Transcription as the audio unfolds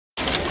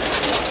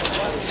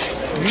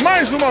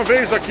Mais uma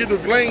vez aqui do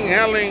Glen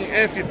Helen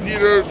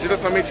Amphitheater,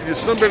 diretamente de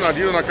San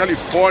Bernardino, na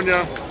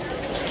Califórnia.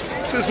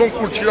 Vocês vão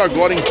curtir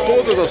agora em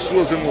todas as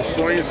suas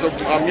emoções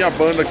a minha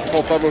banda que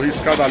faltava eu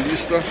riscar da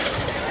lista,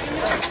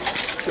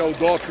 que é o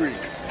Daughtry.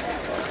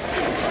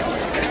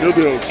 Meu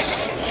Deus,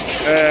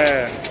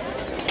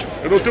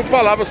 eu não tenho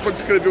palavras para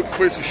descrever o que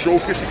foi esse show, o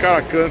que esse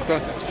cara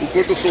canta, o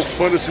quanto eu sou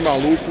fã desse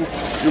maluco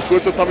e o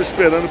quanto eu tava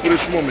esperando por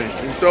esse momento.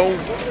 Então,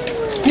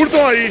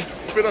 curtam aí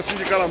um pedacinho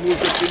de cada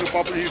música aqui no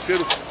Papo de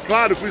Rifeiro,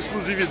 claro, com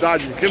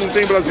exclusividade, porque não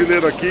tem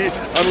brasileiro aqui,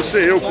 a não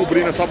ser eu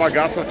cobrindo essa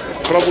bagaça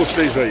pra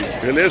vocês aí,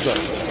 beleza?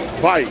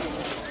 Vai!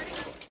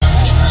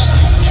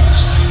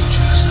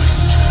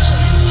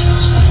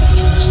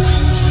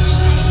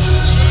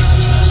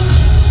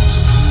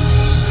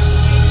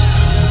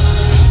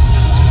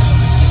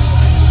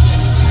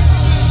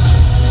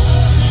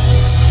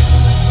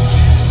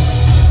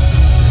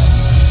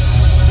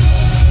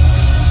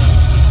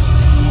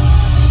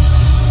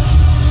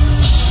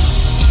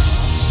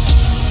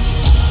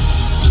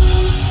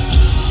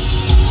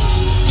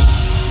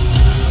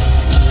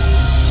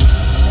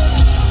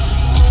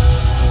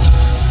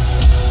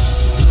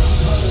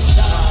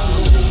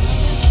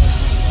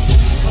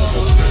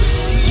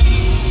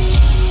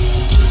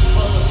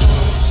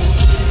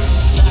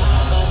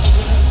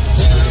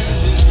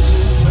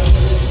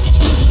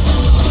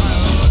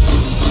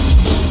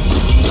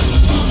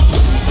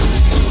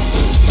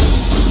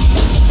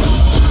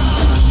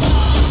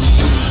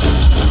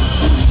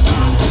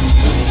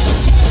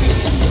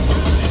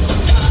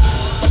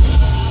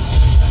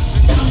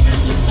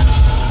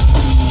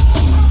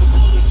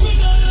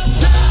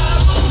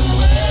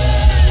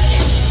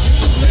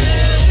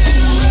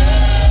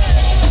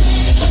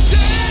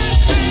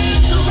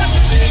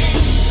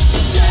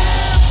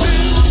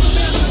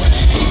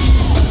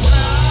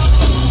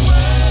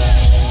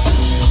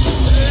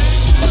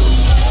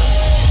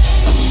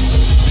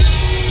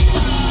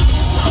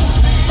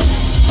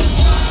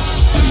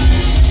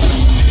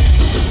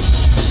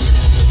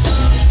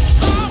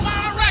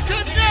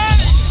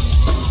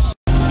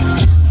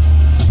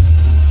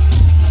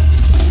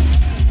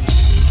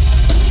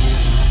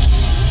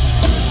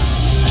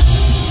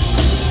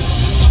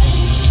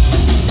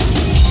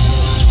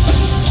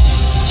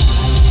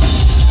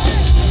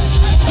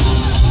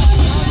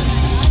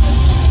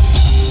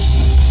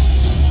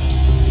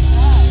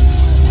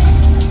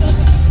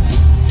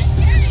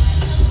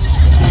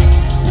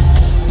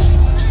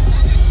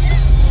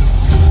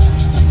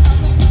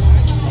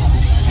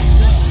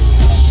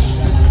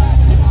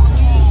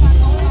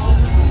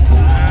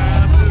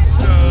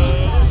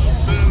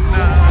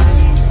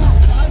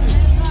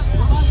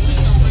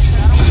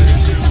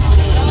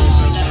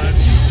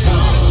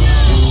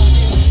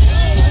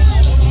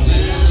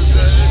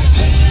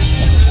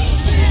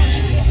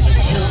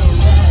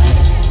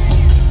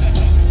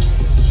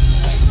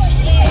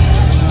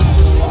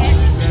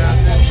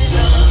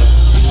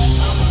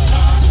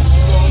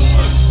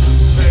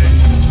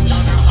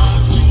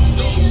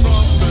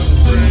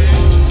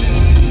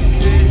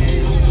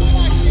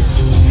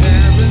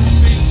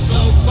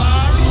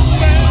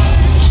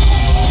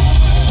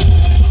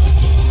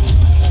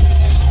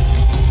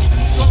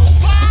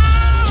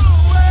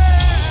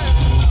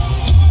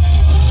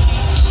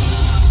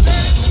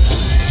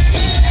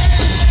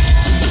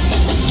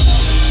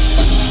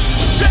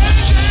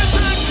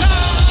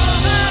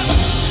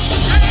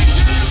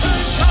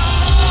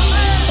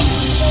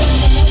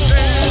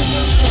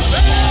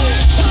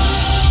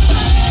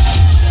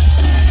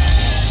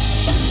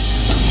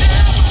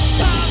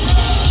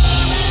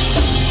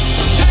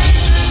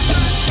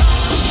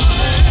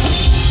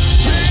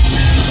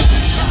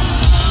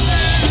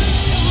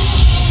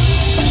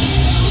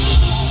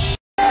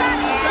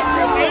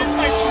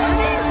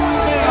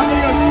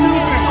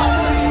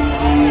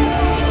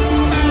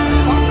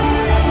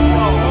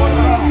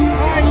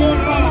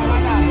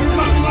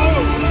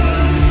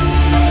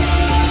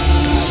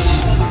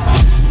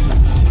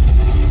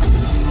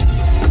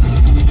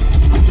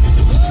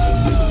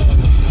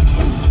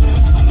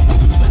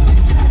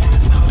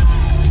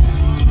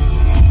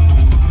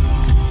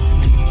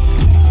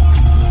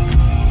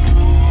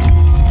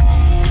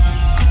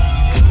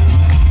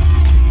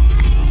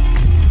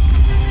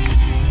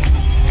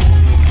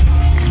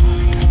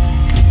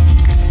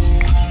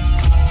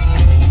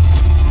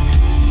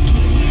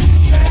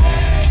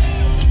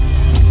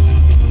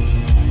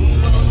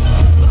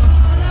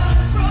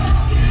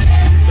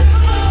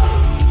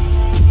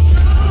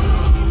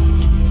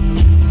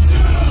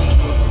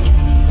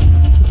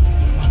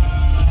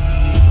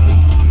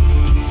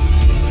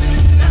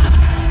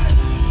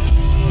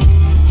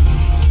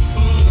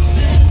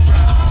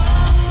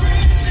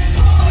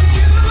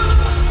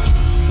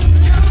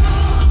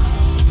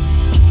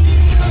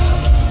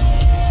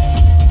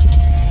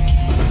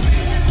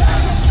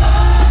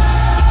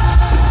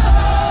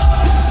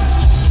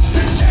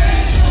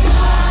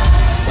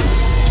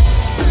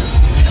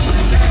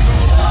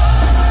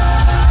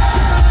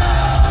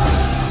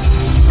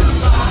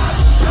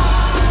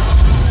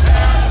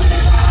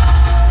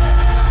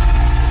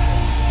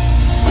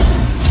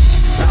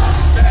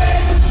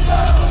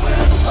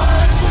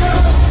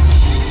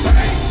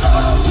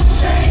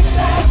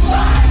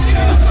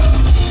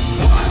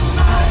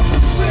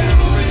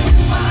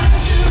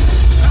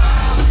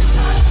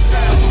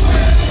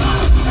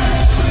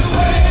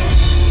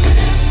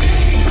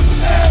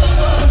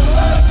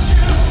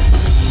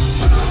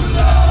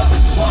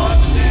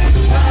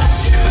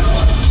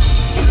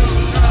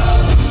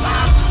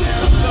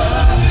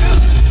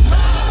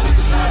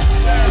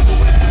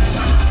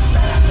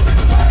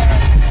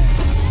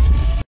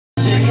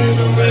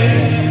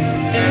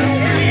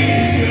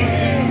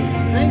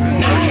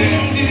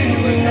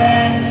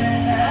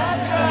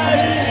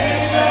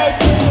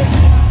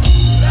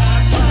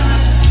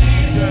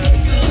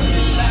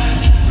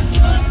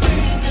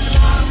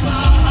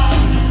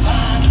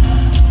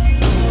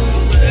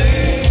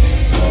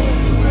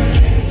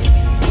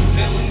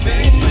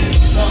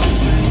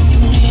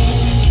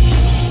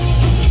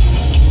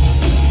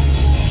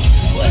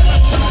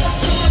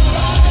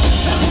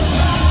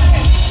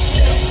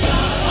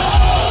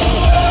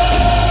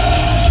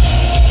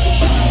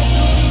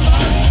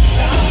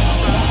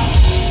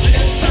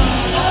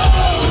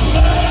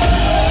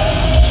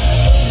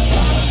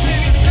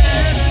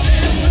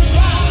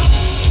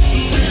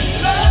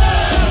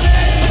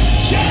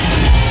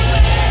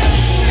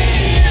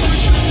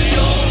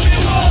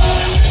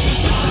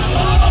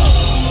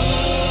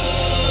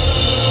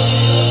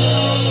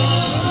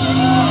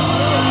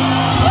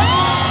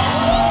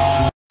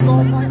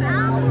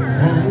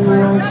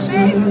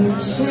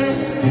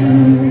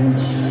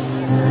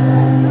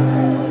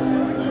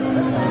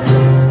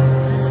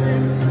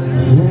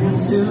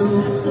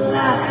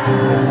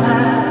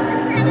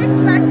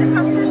 Expect to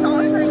come to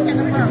Daughtry in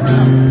the front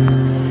row.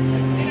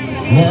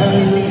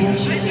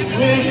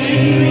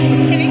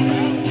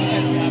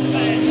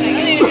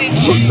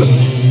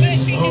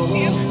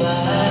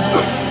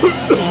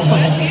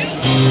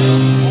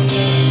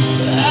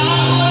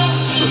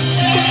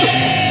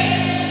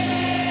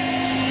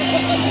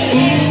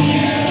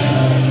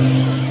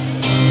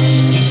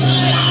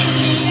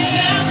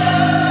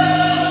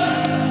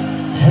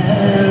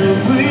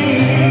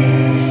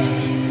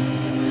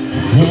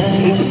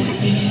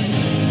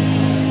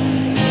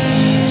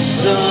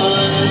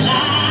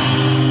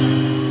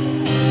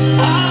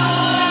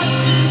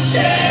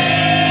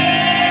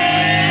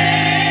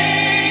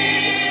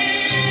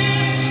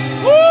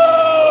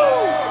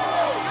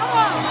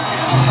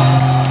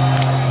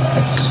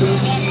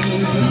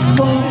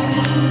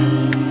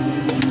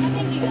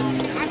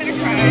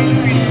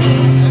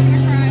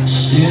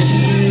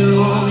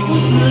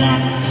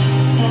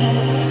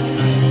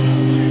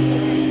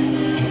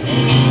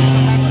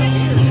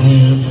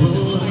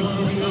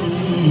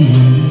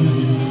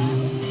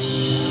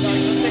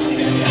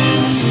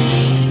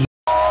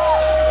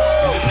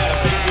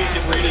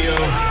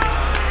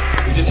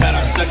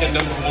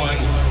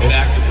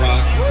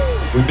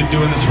 We've been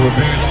doing this for a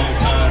very long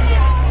time,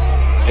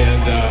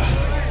 and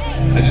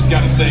I just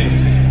gotta say,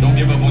 don't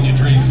give up on your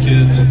dreams,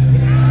 kids. This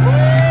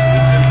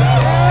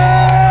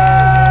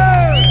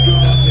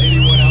goes out to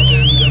anyone out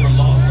there who's ever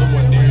lost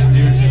someone near and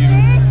dear to you.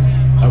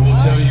 I will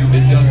tell you,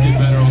 it does get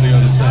better on the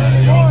other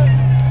side, y'all.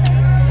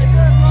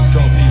 This is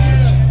called Pieces.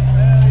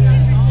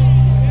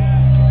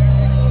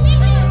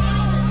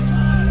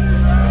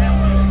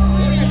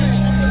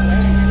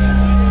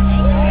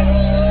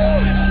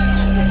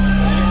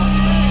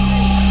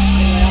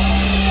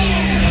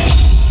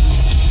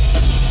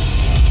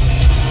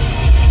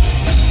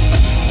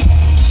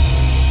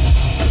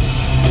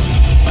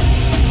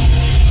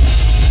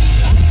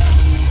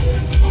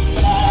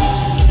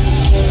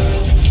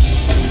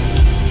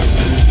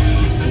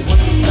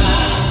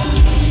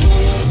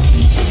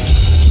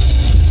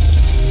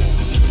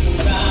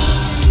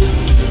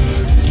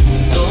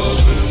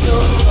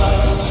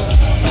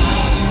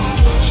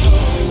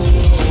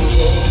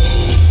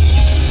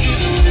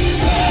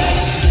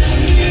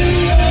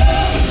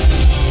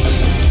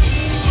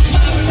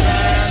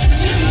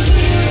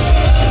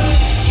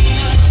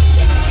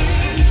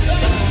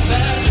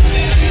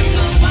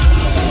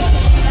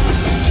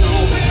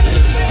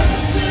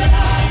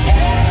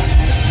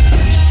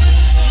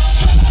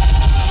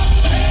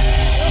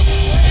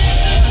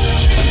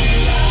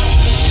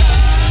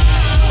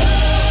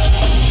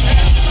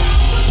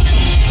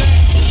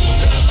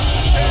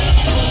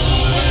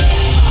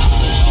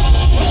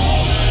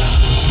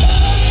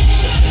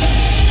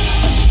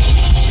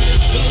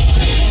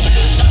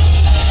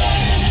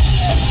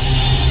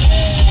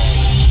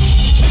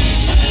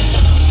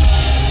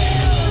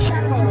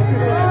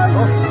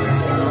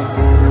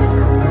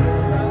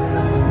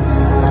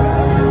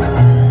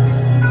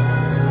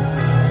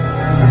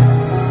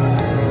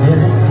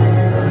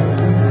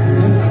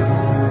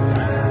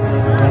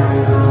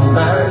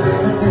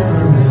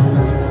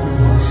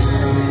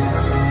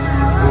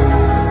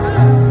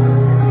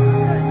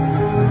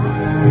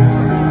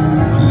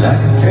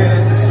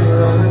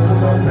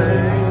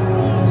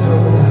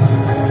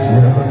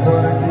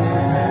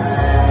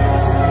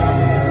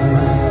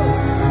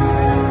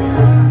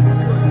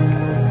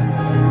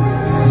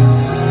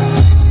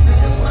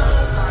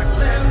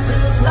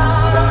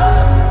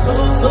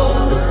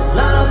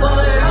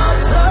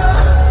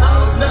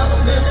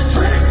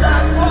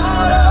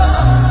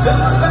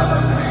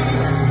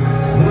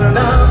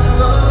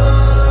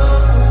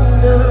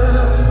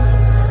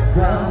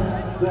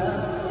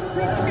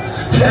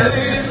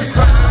 Heavy is the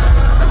cry.